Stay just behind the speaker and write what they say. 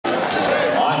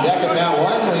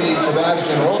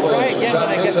Sebastian Robles from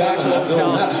South Kitsap and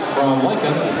Abdul Nesk from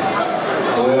Lincoln,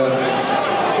 with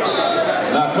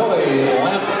Nakoi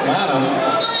Lanham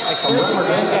from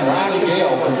Bremerton and Riley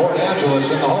Gale from Port Angeles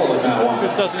in the hole at mat 1.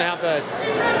 This doesn't have the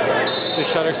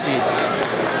shutter speed.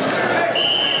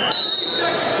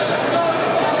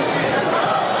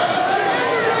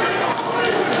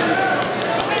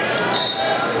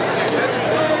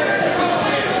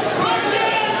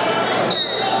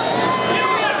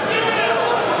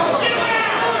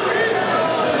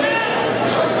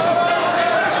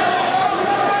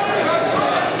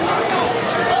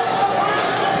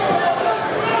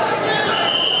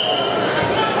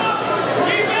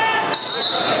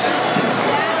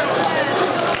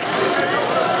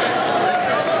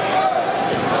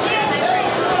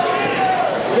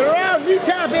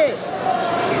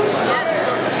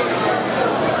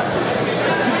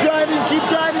 Keep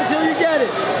driving till you get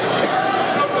it.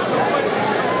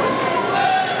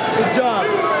 Good job.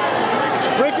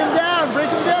 Break him down, break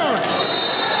him down.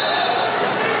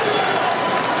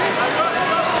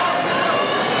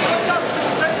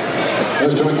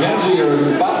 Mr. McKenzie,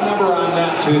 your bottom number on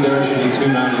mat 2 there should be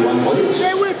 291, please.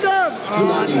 Stay with them.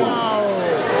 291. Oh,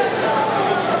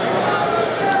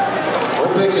 no.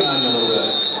 We're picking on you a little bit.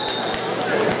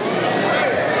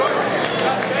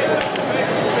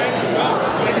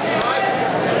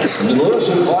 Lewis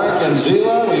and Clark and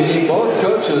Zila, we need both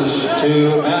coaches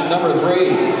to mat number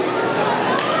 3.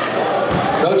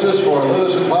 Coaches for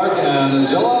Lewis and Clark and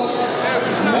Zila,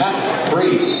 mat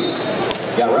 3.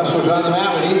 Got wrestlers on the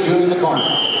mat, we need 2 in the corner.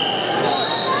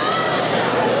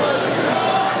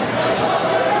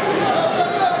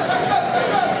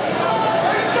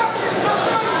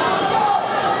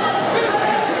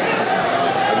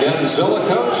 Again, Zilla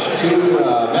coach to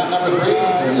mat number 3,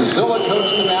 and Zilla coach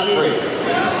to mat 3.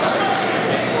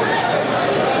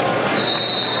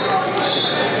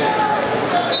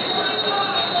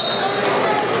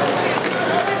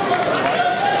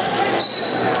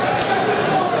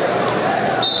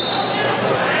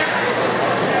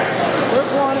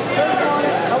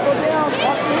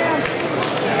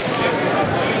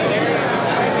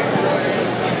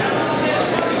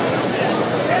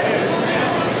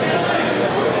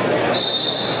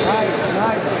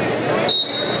 Nice.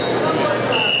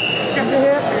 Give me a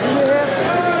hip, give me a hip.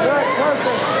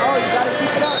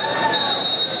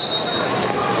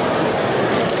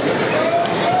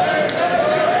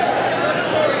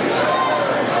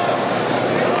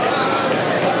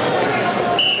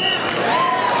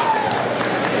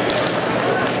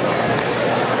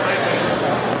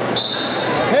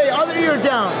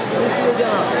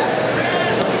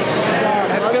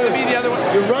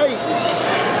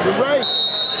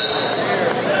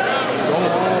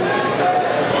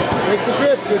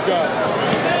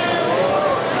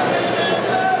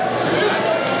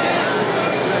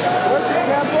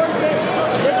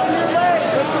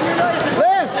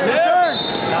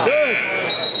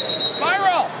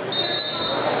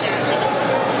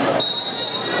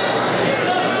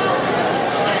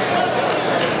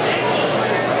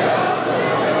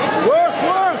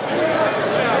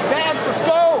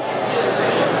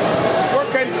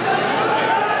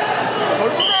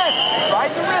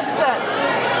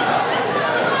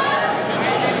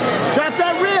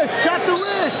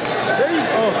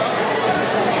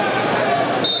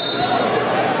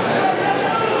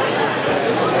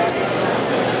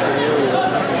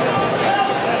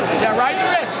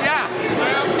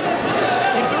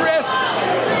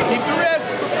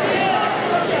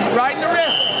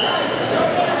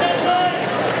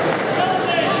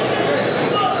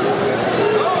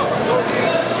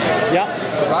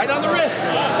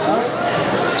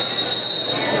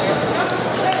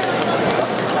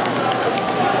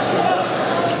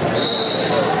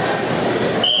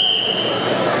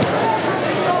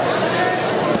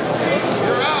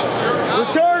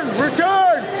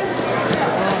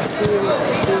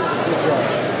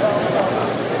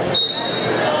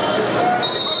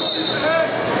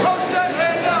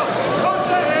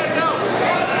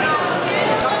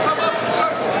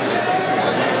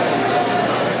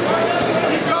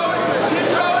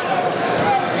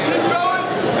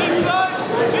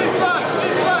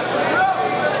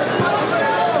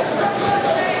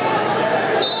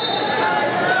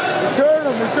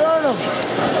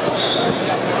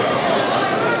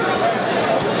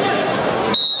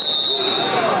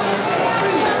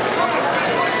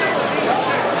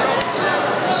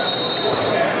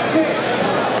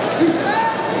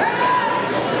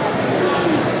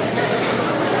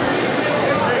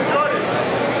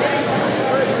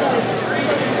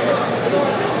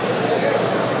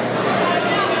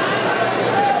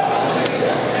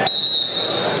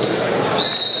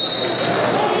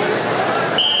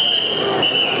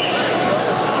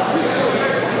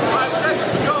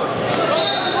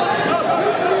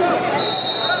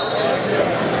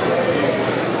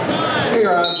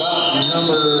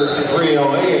 number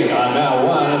 308 on mat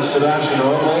 1, it's Sebastian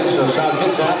Robles of South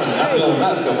Kitsap and Abiel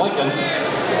Mesk of Lincoln.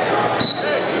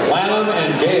 Lanham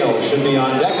and Gale should be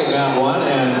on deck at mat 1,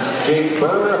 and Jake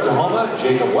Burr of Tahoma,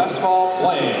 Jacob Westfall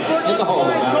playing in the hole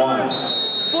at mat 1.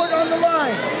 Foot on the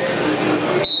line.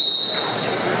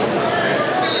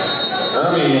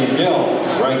 Ermy and Gill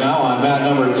right now on mat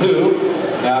number 2.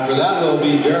 After that will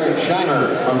be Jared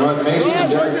Scheimer from North Mason and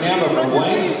Derek Campbell from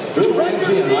Blaine, Drew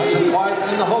Ramsey and Isaac Clark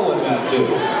in the hole at mat 2. Keep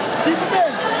him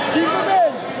in. Keep him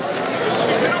in.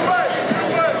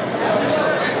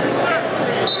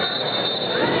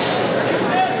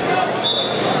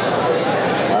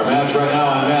 Our match right now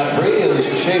on mat 3 is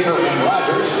Schaefer and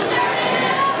Rogers.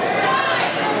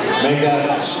 Make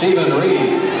that Stephen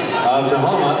Reed of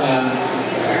Tahoma and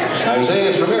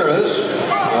Isaias Ramirez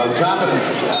of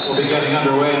Toppenish. That will be getting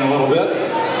underway in a little bit.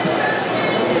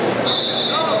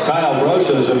 Kyle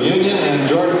Brocious of Union and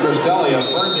Jordan Cristelli of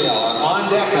Ferndale are on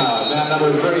deck now at mat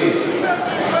number 3.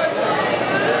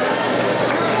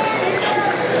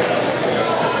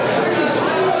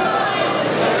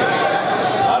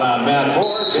 Out on mat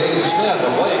 4, James Smith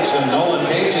of Lakes and Nolan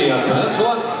Casey of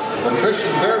Peninsula, with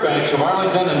Christian Fairbanks of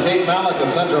Arlington and Tate Malik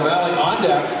of Central Valley on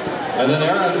deck. And then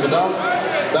Aaron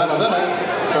Badovinic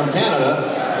from Canada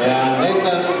and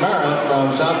Nathan Marin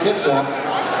from South Kitsap.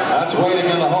 That's waiting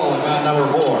in the hole at mat number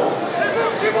 4.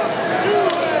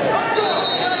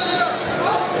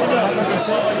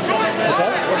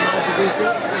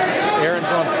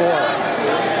 Aaron's on 4.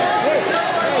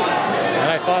 And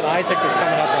I thought Isaac was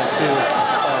coming up on 2.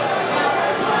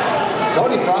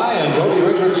 Cody Fry and Cody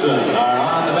Richardson are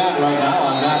on the mat right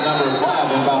now on mat number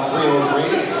 5 in about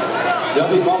 3:03.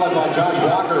 They'll be followed by Josh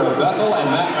Walker of Bethel and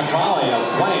Matt McCauley of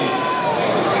Blaine.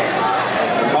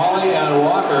 McCauley and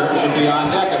Walker should be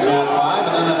on deck at mat 5,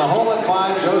 and then in the hole at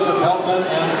 5, Joseph Helton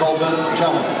and Colton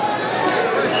Chellan.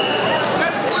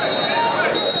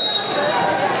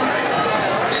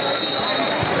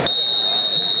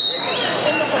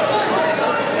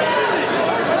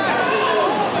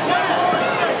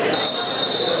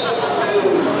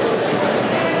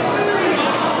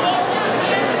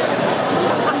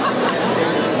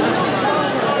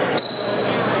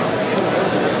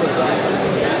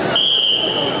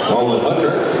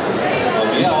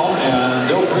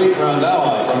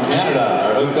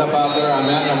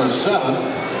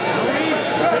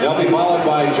 They'll be followed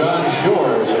by John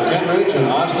Shores of Kentridge and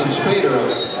Austin Spader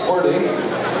of Ording.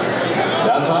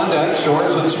 That's on deck,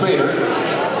 Shores and Spader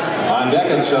on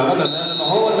deck at 7. And then in the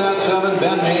hole at mat 7,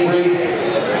 Ben Mabry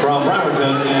from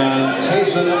Bremerton and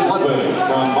Kason Ludwig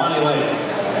from Bonnie Lake.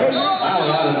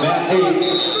 Finally out at mat 8,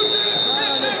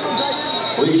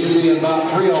 we should be at about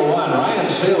 3:01. Ryan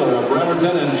Saylor of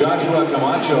Bremerton and Joshua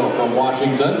Camacho from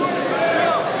Washington.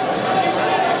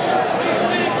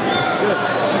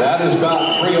 That is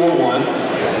about 3:01.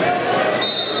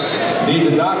 Need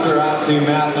the doctor out to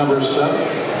mat number 7.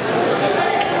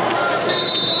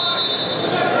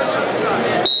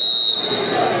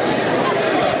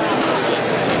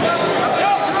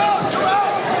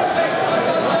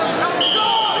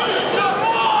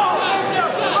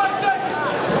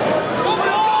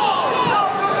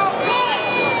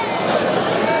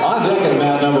 On deck at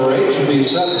mat number 8 should be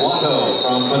Seth Watto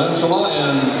from Peninsula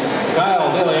and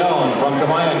Kyle DeLeon from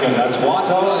Kamayakan. That's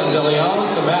Watto and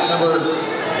DeLeon to mat number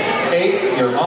 8. You're